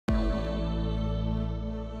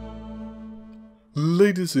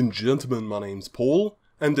Ladies and gentlemen, my name's Paul,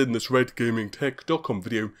 and in this RedGamingTech.com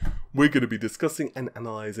video, we're going to be discussing and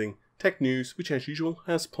analysing tech news, which as usual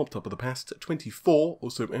has popped up in the past 24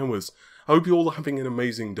 or so hours. I hope you all are having an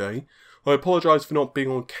amazing day. I apologise for not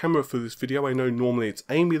being on camera for this video. I know normally it's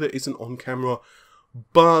Amy that isn't on camera,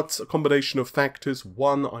 but a combination of factors.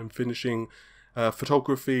 One, I'm finishing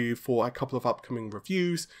photography for a couple of upcoming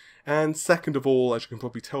reviews, and second of all, as you can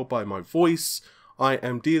probably tell by my voice, I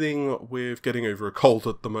am dealing with getting over a cold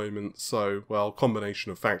at the moment, so, well,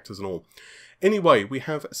 combination of factors and all. Anyway, we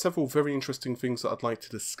have several very interesting things that I'd like to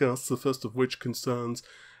discuss, the first of which concerns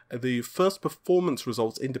the first performance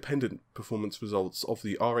results, independent performance results of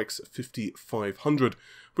the RX 5500,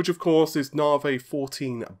 which of course is Navi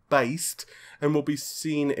 14 based and will be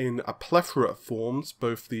seen in a plethora of forms,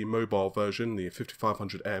 both the mobile version, the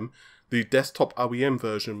 5500M, the desktop OEM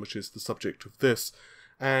version, which is the subject of this,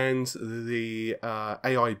 and the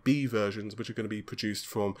AIB versions, which are going to be produced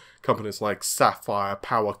from companies like Sapphire,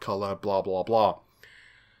 Power Color, blah blah blah.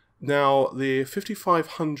 Now, the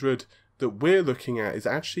 5500 that we're looking at is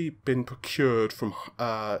actually been procured from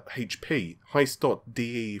HP.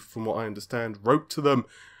 Heist.de, from what I understand, wrote to them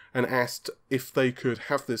and asked if they could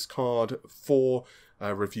have this card for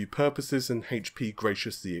review purposes, and HP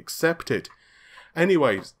graciously accepted.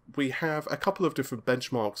 Anyways, we have a couple of different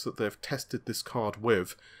benchmarks that they've tested this card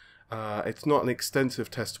with. It's not an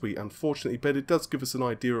extensive test suite, unfortunately, but it does give us an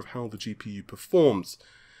idea of how the GPU performs.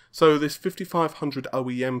 So this 5500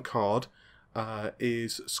 OEM card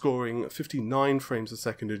is scoring 59 frames a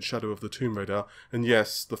second in Shadow of the Tomb Raider, and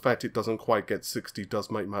yes, the fact it doesn't quite get 60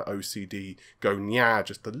 does make my OCD go nyah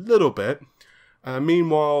just a little bit.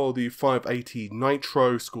 Meanwhile, the 580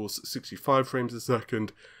 Nitro scores 65 frames a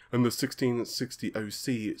second, and the 1660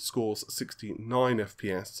 OC scores 69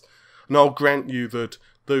 FPS. And I'll grant you that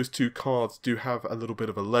those two cards do have a little bit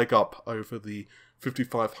of a leg up over the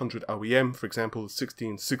 5500 OEM. For example, the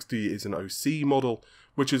 1660 is an OC model,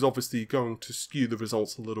 which is obviously going to skew the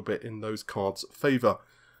results a little bit in those cards' favour.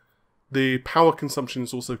 The power consumption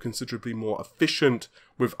is also considerably more efficient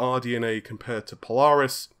with RDNA compared to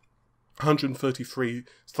Polaris,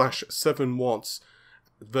 133/7 watts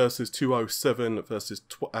versus 207 versus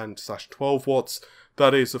 12 watts.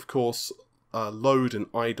 That is, of course, load and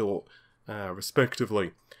idle,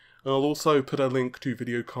 respectively. And I'll also put a link to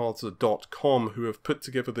videocards.com, who have put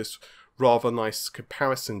together this rather nice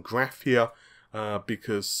comparison graph here,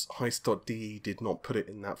 because Heist.de did not put it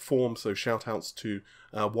in that form, so shoutouts to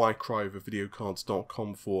Ycry over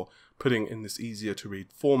videocards.com for putting in this easier to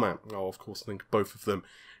read format. I'll of course link both of them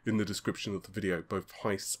in the description of the video, both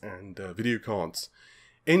Heist and Videocards.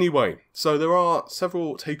 Anyway, so there are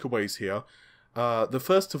several takeaways here. The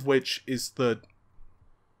first of which is that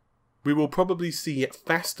we will probably see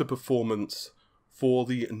faster performance for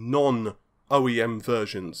the non-OEM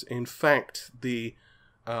versions. In fact, the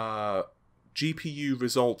GPU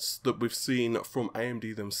results that we've seen from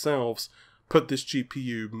AMD themselves put this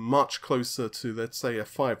GPU much closer to, let's say, a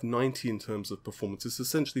 590 in terms of performance. It's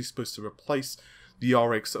essentially supposed to replace the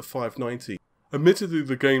RX 590. Admittedly,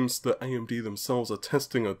 the games that AMD themselves are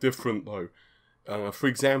testing are different though. For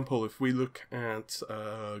example, if we look at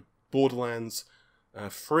Borderlands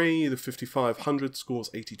 3, the 5500 scores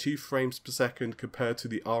 82 frames per second compared to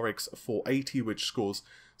the RX 480, which scores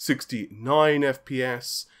 69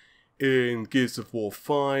 FPS. In Gears of War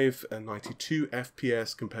 5, 92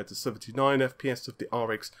 FPS compared to 79 FPS of the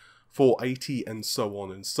RX 480, and so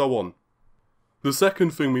on and so on. The second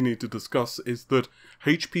thing we need to discuss is that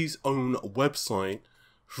HP's own website,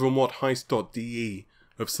 from what Heist.de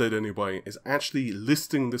have said anyway, is actually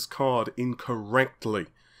listing this card incorrectly.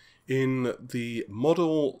 In the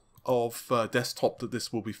model of desktop that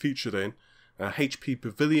this will be featured in, HP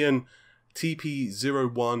Pavilion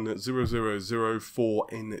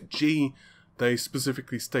TP010004NG, they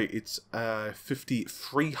specifically state it's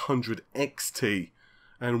 5300 XT,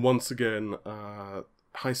 and once again,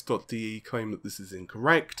 Heist.de claim that this is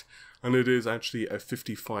incorrect, and it is actually a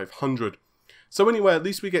 5500. So anyway, at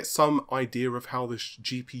least we get some idea of how this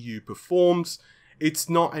GPU performs. It's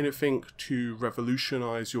not anything to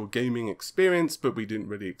revolutionize your gaming experience, but we didn't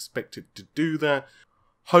really expect it to do that.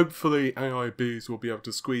 Hopefully AIBs will be able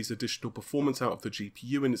to squeeze additional performance out of the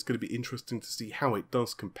GPU, and it's going to be interesting to see how it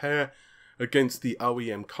does compare against the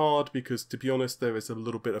OEM card, because to be honest, there is a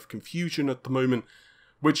little bit of confusion at the moment,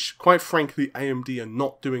 which quite frankly AMD are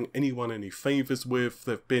not doing anyone any favours with.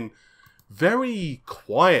 They've been very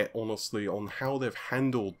quiet, honestly, on how they've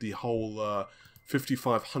handled the whole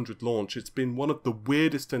 5500 launch. It's been one of the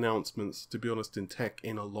weirdest announcements, to be honest, in tech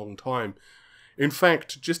in a long time. In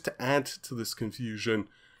fact, just to add to this confusion,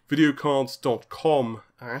 Videocards.com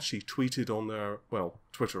actually tweeted on their, well,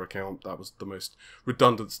 Twitter account. That was the most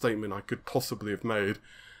redundant statement I could possibly have made.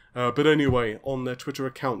 But anyway, on their Twitter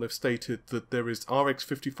account, they've stated that there is RX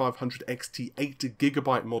 5500 XT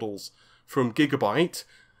 8GB models from Gigabyte,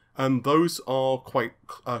 and those are quite,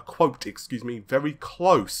 very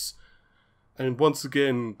close. And once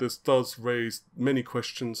again, this does raise many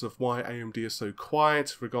questions of why AMD is so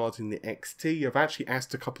quiet regarding the XT. I've actually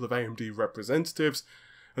asked a couple of AMD representatives,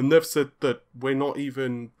 and they've said that we're not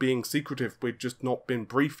even being secretive, we've just not been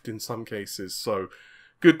briefed in some cases, so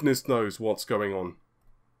goodness knows what's going on.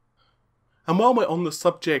 And while we're on the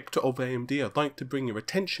subject of AMD, I'd like to bring your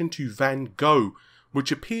attention to Van Gogh,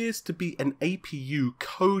 which appears to be an APU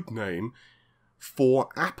code name for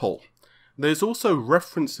Apple. There's also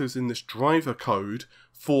references in this driver code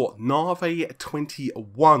for Nave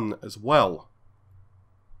 21 as well.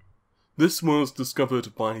 This was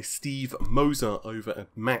discovered by Steve Moser over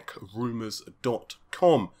at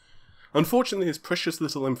MacRumors.com. Unfortunately, there's precious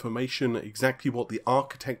little information exactly what the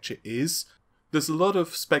architecture is. There's a lot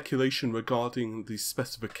of speculation regarding the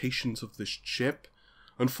specifications of this chip.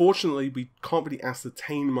 Unfortunately, we can't really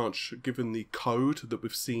ascertain much given the code that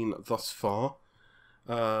we've seen thus far.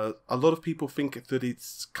 A lot of people think that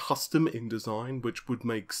it's custom in design, which would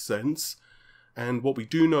make sense. And what we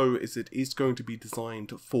do know is it is going to be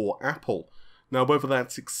designed for Apple. Now, whether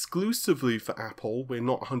that's exclusively for Apple, we're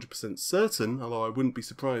not 100% certain, although I wouldn't be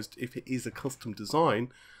surprised if it is a custom design.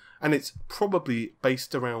 And it's probably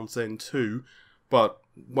based around Zen 2, but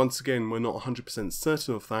once again, we're not 100%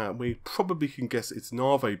 certain of that. We probably can guess it's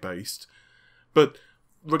Nave based. But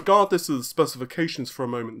regardless of the specifications for a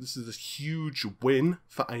moment, this is a huge win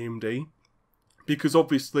for AMD, because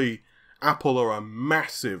obviously Apple are a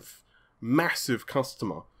massive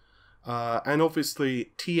customer. And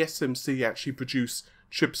obviously TSMC actually produce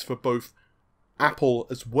chips for both Apple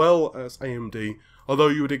as well as AMD, although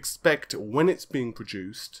you would expect when it's being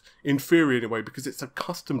produced, in theory anyway, because it's a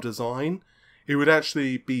custom design, it would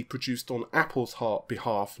actually be produced on Apple's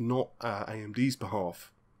behalf, not AMD's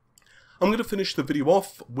behalf. I'm going to finish the video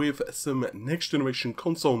off with some next generation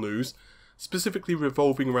console news, specifically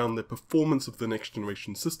revolving around the performance of the next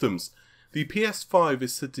generation systems. The PS5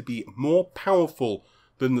 is said to be more powerful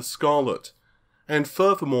than the Scarlett, and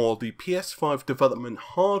furthermore, the PS5 development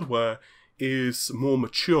hardware is more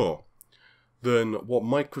mature than what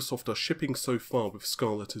Microsoft are shipping so far with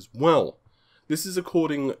Scarlett as well. This is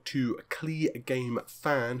according to a Clee Game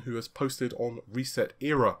fan who has posted on Reset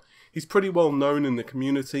Era. He's pretty well known in the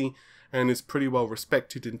community and is pretty well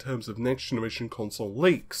respected in terms of next generation console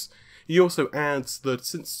leaks. He also adds that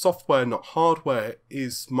since software, not hardware,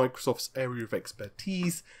 is Microsoft's area of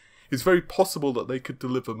expertise, it's very possible that they could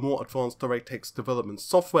deliver more advanced DirectX development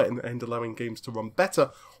software in the end, allowing games to run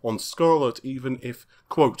better on Scarlett, even if,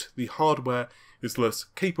 quote, the hardware is less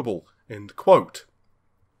capable, end quote.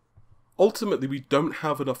 Ultimately, we don't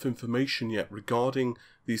have enough information yet regarding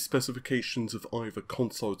the specifications of either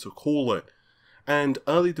console to call it, and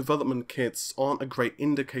early development kits aren't a great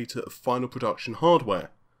indicator of final production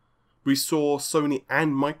hardware. We saw Sony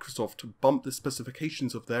and Microsoft bump the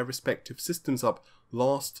specifications of their respective systems up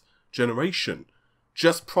last generation.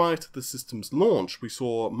 Just prior to the system's launch, we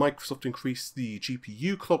saw Microsoft increase the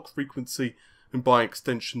GPU clock frequency and by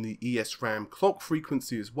extension the ESRAM clock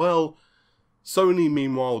frequency as well. Sony,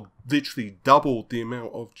 meanwhile, literally doubled the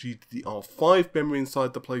amount of GDDR5 memory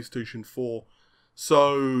inside the PlayStation 4.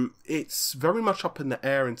 So it's very much up in the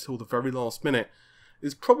air until the very last minute.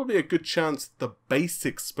 There's probably a good chance the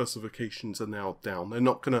basic specifications are now down. They're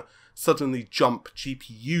not going to suddenly jump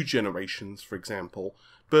GPU generations, for example.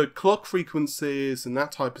 But clock frequencies and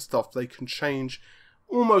that type of stuff, they can change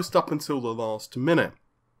almost up until the last minute.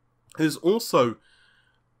 There's also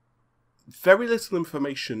very little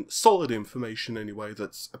information, solid information anyway,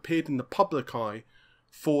 that's appeared in the public eye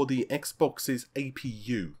for the Xbox's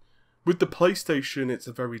APU. With the PlayStation, it's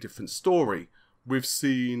a very different story. We've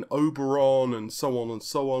seen Oberon and so on and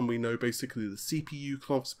so on. We know basically the CPU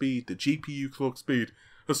clock speed, the GPU clock speed,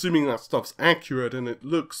 assuming that stuff's accurate, and it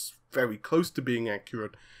looks very close to being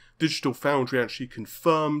accurate. Digital Foundry actually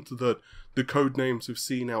confirmed that the code names we've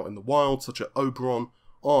seen out in the wild, such as Oberon,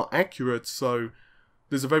 are accurate, so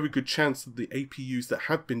there's a very good chance that the APUs that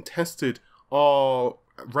have been tested are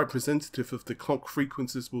representative of the clock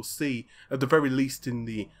frequencies we'll see, at the very least in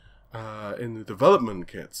the development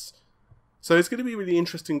kits. So it's going to be really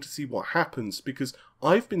interesting to see what happens, because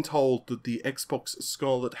I've been told that the Xbox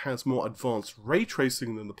Scarlett has more advanced ray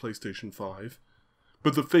tracing than the PlayStation 5,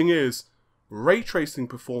 but the thing is, ray tracing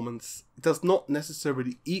performance does not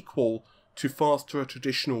necessarily equal to faster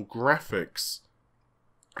traditional graphics.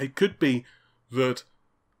 It could be that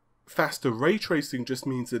faster ray tracing just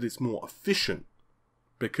means that it's more efficient,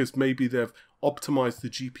 because maybe they've optimized the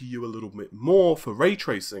GPU a little bit more for ray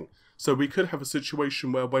tracing. So we could have a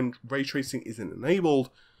situation where when ray tracing isn't enabled,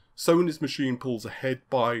 Sony's machine pulls ahead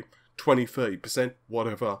by 20-30%,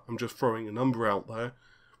 whatever, I'm just throwing a number out there.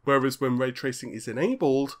 Whereas when ray tracing is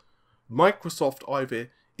enabled, Microsoft either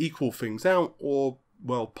equal things out or,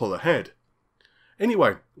 well, pull ahead.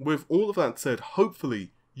 Anyway, with all of that said,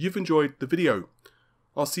 hopefully you've enjoyed the video.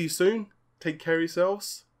 I'll see you soon, take care of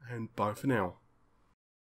yourselves, and bye for now.